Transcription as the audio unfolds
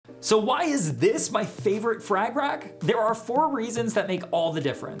So why is this my favorite frag rack? There are 4 reasons that make all the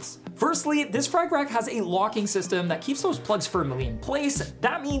difference. Firstly, this frag rack has a locking system that keeps those plugs firmly in place.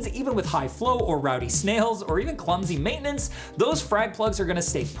 That means even with high flow or rowdy snails or even clumsy maintenance, those frag plugs are gonna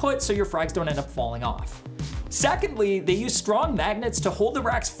stay put so your frags don't end up falling off. Secondly, they use strong magnets to hold the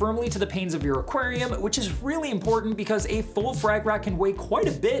racks firmly to the panes of your aquarium, which is really important because a full frag rack can weigh quite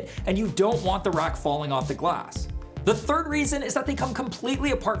a bit and you don't want the rack falling off the glass. The third reason is that they come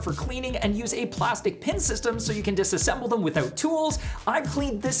completely apart for cleaning and use a plastic pin system so you can disassemble them without tools. I've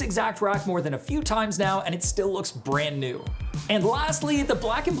cleaned this exact rack more than a few times now and it still looks brand new. And lastly, the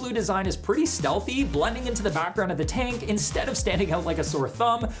black and blue design is pretty stealthy, blending into the background of the tank instead of standing out like a sore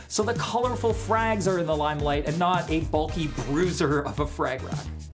thumb, so the colorful frags are in the limelight and not a bulky bruiser of a frag rack.